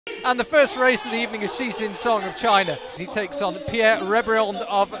And the first race of the evening is Xiamen Song of China. He takes on Pierre Rebriand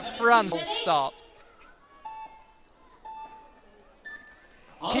of France. Start.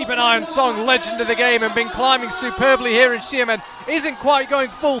 Keep an eye on Song, legend of the game, and been climbing superbly here in Xiamen. Isn't quite going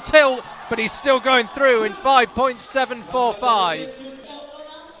full tilt, but he's still going through in 5.745.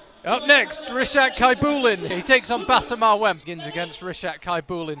 Up next, Rishat Kaibulin. He takes on Bassamar Wem. Begins against Rishat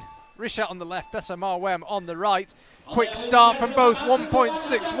Kaibulin. Rishat on the left, Bassamar Wem on the right. Quick start from both,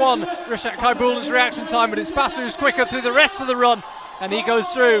 1.61. Rishat Kaibulin's reaction time, but it's Bassa who's quicker through the rest of the run. And he goes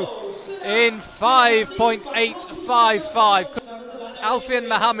through in 5.855. Alfian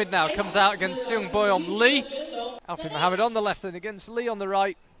Mohammed now comes out against Seung Boyom Lee. Alfian Mohammed on the left and against Lee on the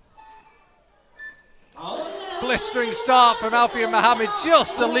right. Blistering start from Alfian Mohammed,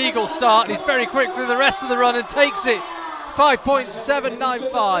 just a legal start, and he's very quick through the rest of the run and takes it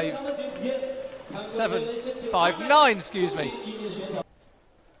 5.795. 7.59, excuse me.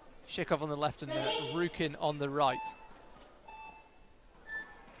 Shikov on the left and Rukin on the right.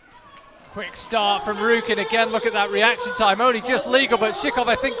 Quick start from Rukin again. Look at that reaction time, only just legal, but Shikov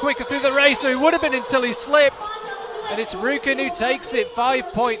I think quicker through the race, so he would have been until he slipped. And it's Rukin who takes it,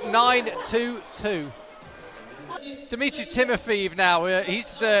 5.922. Dmitry Timofeev now,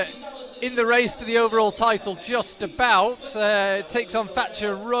 he's in the race for the overall title just about. Takes on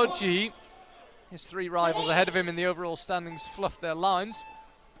Fatcher Roji. His three rivals ahead of him in the overall standings fluff their lines.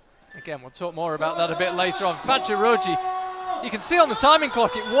 Again, we'll talk more about that a bit later on. Fatcher Roji, you can see on the timing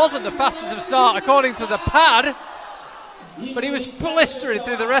clock it wasn't the fastest of start according to the pad, but he was blistering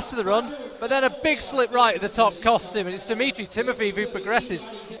through the rest of the run, but then a big slip right at the top cost him, and it's Dmitry Timofeev who progresses.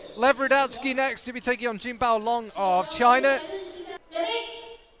 Lev Rudatsky next to be taking on Jinbao Long of China.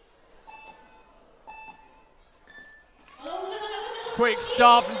 Quick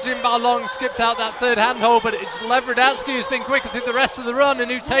start from Jinbao Long, skipped out that third handhold, but it's Lev Rudatsky who's been quicker through the rest of the run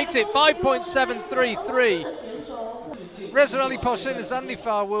and who takes it, 5.733. Reza Ali Poshin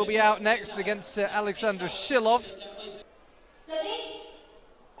Zandifar will be out next against Alexander Shilov.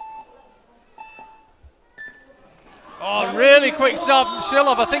 Oh, really quick start from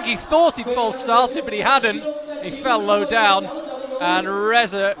Shilov. I think he thought he'd false started, but he hadn't. He fell low down, and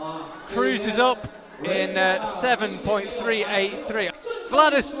Reza cruises up in 7.383.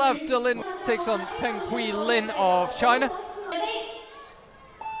 Vladislav Dolin takes on Peng Hui Lin of China.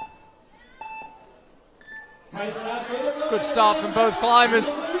 Good start from both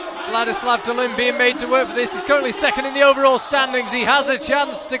climbers. Vladislav Dolin being made to work for this. He's currently second in the overall standings. He has a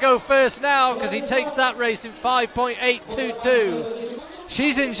chance to go first now because he takes that race in 5.822.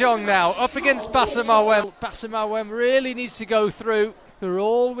 Xiamen Zhong now up against Bassamar Wem. Bassamar Wem really needs to go through, who are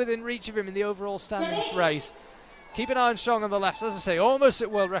all within reach of him in the overall standings race. Keep an eye on Zhong on the left, as I say, almost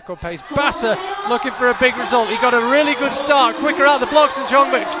at world record pace. Bassa looking for a big result. He got a really good start, quicker out of the blocks than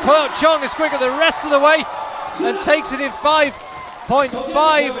Zhong, but Zhong is quicker the rest of the way and takes it in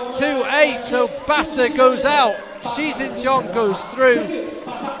 5.528. So Bassa goes out, Xiamen Zhong goes through.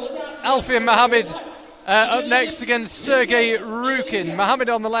 Alfian Mohammed up next against Sergei Rukin. Mohammed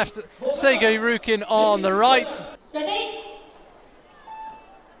on the left, Sergei Rukin on the right.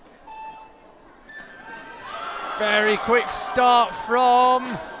 Very quick start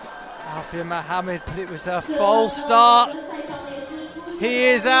from Alfian Mohammed, but it was a false start. He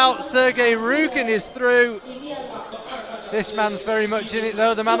is out, Sergei Rukin is through. This man's very much in it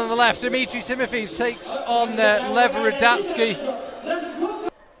though, the man on the left, Dmitry Timofeev takes on Lev Rudatsky.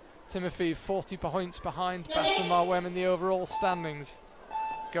 Timofeev 40 points behind Bassamar Wem in the overall standings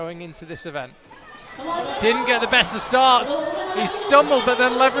going into this event. Didn't get the best of starts, he stumbled, but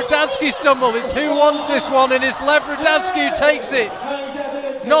then Lev Rudatsky stumbled. It's who wants this one, and it's Lev Rudatsky who takes it.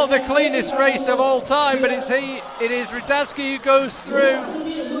 Not the cleanest race of all time, but it is Rudatsky who goes through.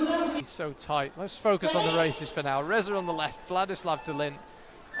 He's so tight. Let's focus on the races for now. Reza on the left, Vladislav Dolin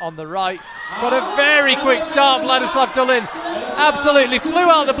on the right. Got a very quick start, Vladislav Dolin. Absolutely flew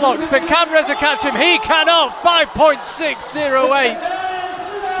out the blocks, but can Reza catch him? He cannot. 5.608.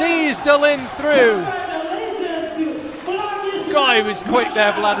 Sees Dolin through. God, he was quick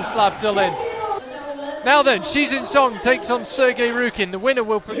there, Vladislav Dolin. Now then, Xiamen Zhong takes on Sergei Rukin. The winner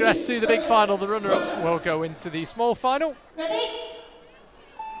will progress to the big final. The runner-up will go into the small final.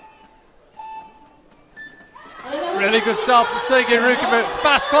 Really good start from Sergei Rukin, but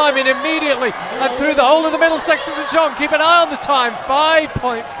fast climbing immediately and through the whole of the middle section of the Zhong. Keep an eye on the time,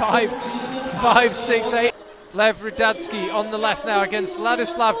 5.5568. Lev Rudatsky on the left now against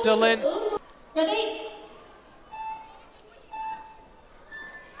Vladislav Dolin.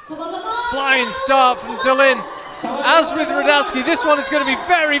 Flying start from Dolin. As with Radetzky, this one is going to be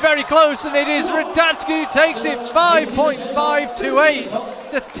very, very close, and it is Radetzky who takes it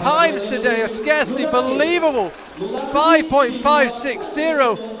 5.528. The times today are scarcely believable.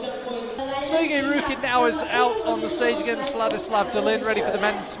 5.560. Sergei Rukin now is out on the stage against Vladislav Dolin, ready for the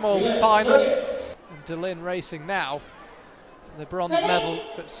men's small final. And Dolin racing now for the bronze medal,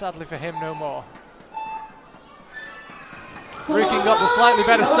 but sadly for him, no more. Rukin got the slightly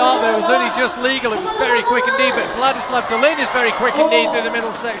better start there. It was only just legal. It was very quick indeed, but Vladislav Dolin is very quick indeed through the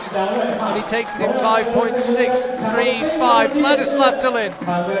middle section, and he takes it in 5.635. Vladislav Dolin,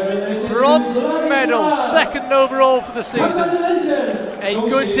 bronze medal, second overall for the season. A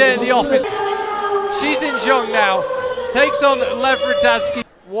good day in the office. Xizhen Zheng now takes on Lev Radetzky.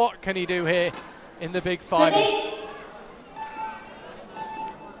 What can he do here in the big final?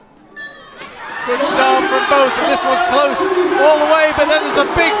 Good start from both, and this one's close all the way, but then there's a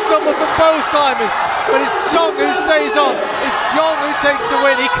big stumble from both climbers. But it's Zheng who stays on. It's Zheng who takes the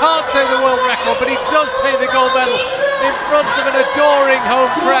win. He can't take the world record, but he does take the gold medal in front of an adoring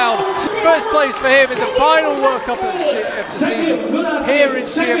home crowd. First place for him in the final World Cup of the season here in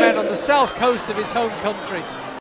Xiamen on the south coast of his home country.